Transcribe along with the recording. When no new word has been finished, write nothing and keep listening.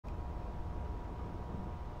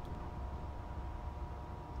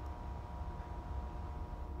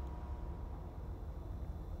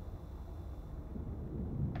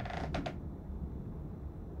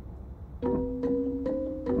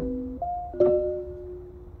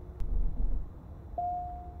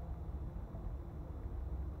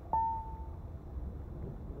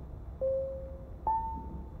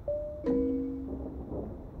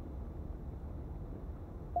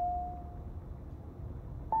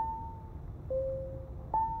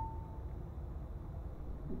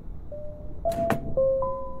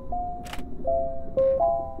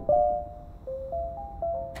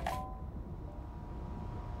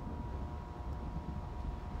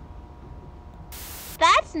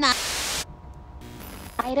That's not...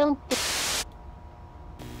 I don't think...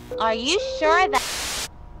 Are you sure that...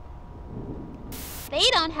 They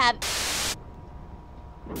don't have...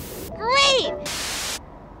 Great!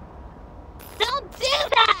 Don't do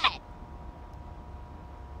that!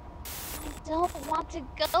 I don't want to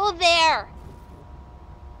go there!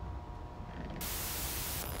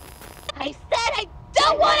 I said I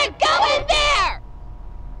don't want to go in there!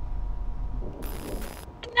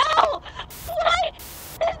 No! Why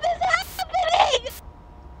is this happening?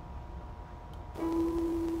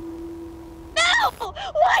 No!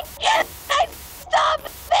 Why can't I stop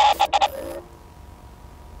it?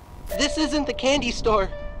 This isn't the candy store.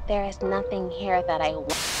 There is nothing here that I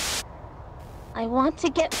want. I want to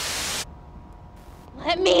get...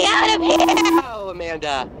 Let me out of here! Oh,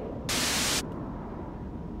 Amanda.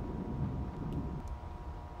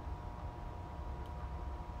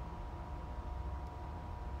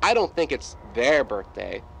 I don't think it's their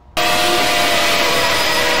birthday.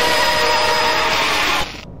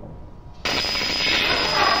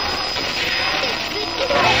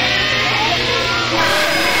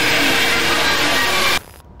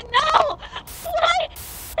 No! Why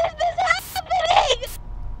is this happening?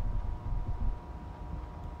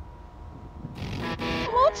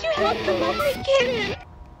 Won't you help the lovely kitten?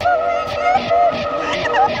 Won't you help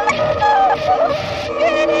the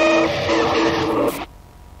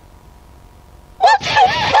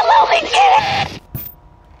lovely kitten?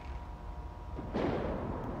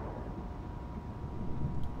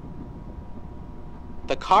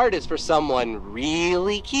 The card is for someone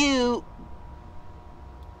really cute.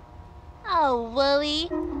 Oh, Wooly,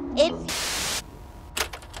 it's...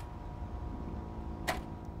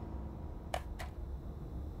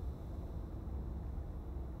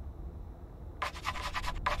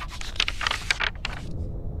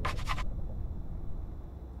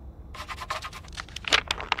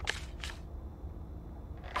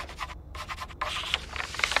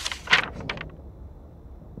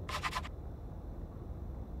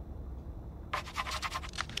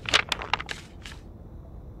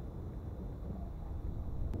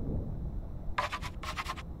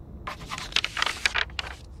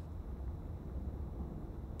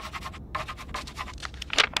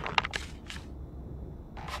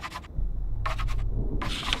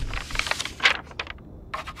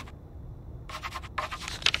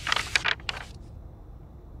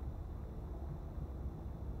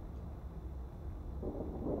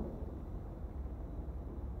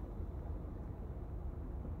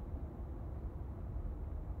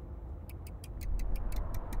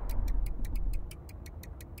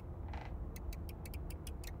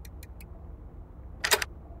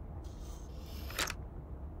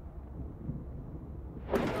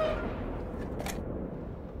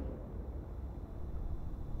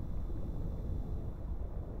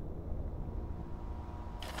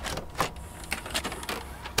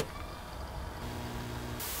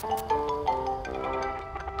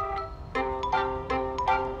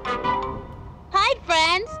 Hi,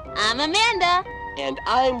 friends. I'm Amanda. And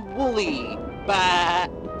I'm Wooly. Bah.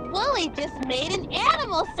 Wooly just made an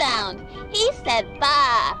animal sound. He said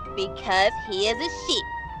bah because he is a sheep.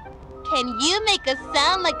 Can you make a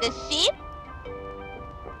sound like a sheep?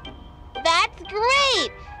 That's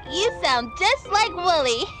great. You sound just like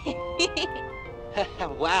Wooly.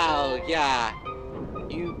 Wow, yeah.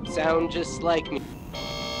 You sound just like me.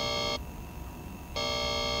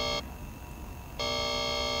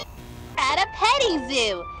 At a petting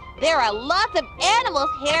zoo. There are lots of animals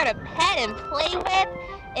here to pet and play with.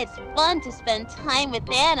 It's fun to spend time with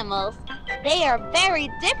animals. They are very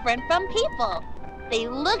different from people. They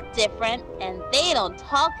look different and they don't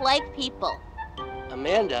talk like people.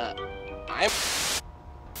 Amanda, I'm...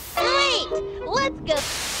 Great! Let's go.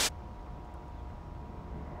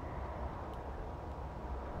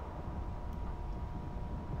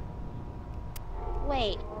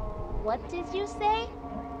 Wait, what did you say?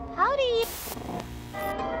 How do you...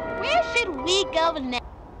 Where should we go next?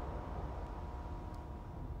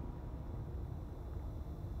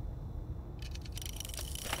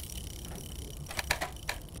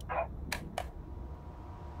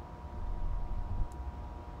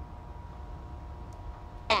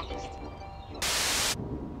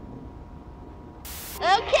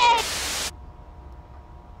 Okay!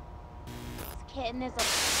 This kitten is a...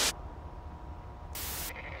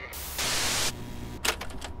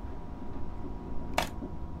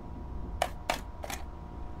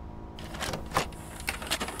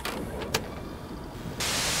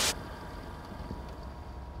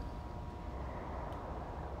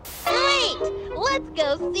 Let's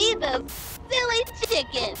go see those silly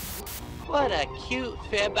chickens. What a cute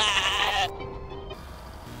fib.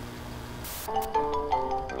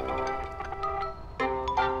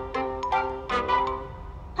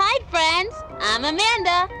 Hi, friends. I'm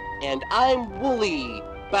Amanda. And I'm Wooly.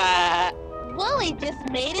 Bah. Wooly just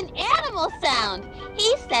made an animal sound.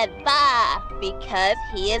 He said "ba" because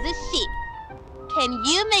he is a sheep. Can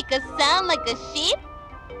you make a sound like a sheep?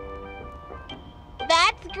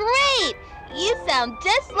 That's great! You sound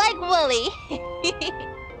just like Wooly.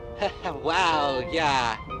 Wow,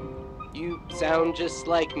 yeah. You sound just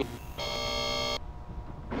like me.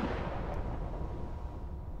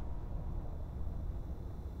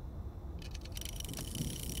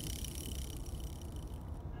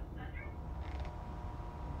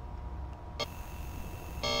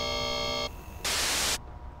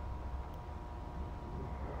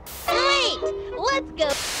 Great! Let's go.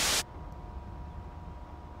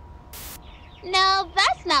 No,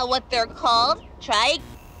 that's not what they're called. Try.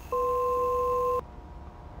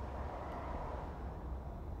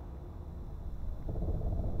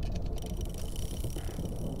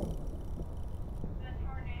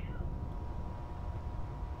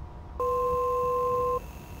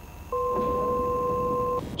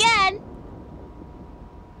 Again.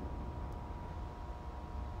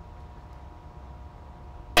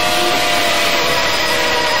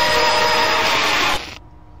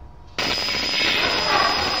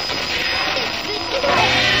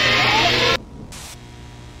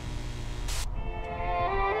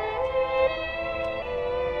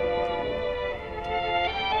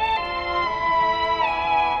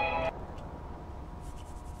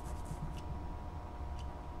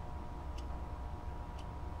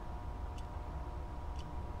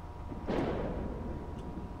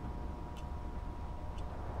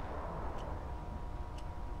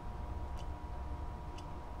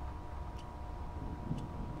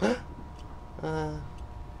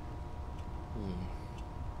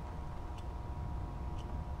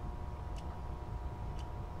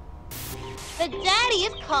 The daddy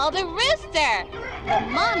is called a rooster. The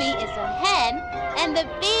mommy is a hen, and the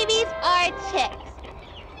babies are chicks.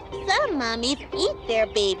 Some mommies eat their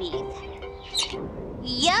babies.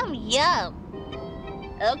 Yum, yum.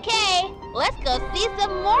 Okay, let's go see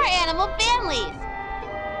some more animal families.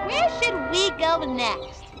 Where should we go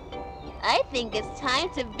next? I think it's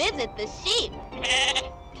time to visit the sheep.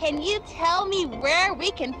 Can you tell me where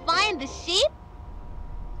we can find the sheep?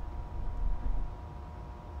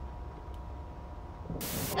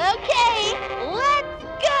 Okay, let's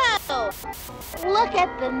go! Look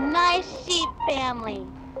at the nice sheep family.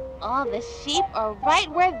 All the sheep are right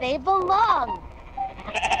where they belong.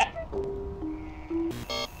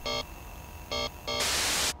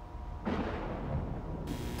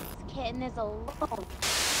 This kitten is alone.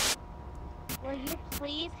 Will you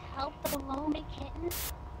please help the lonely kitten?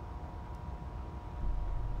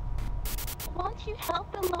 Won't you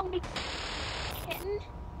help the lonely kitten?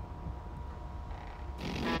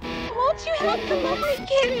 Won't you help the lonely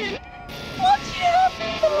kitten? Won't you help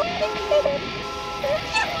the lonely kitten? Won't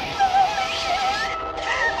you help the lonely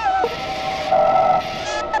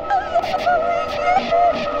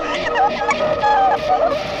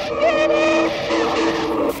kitten?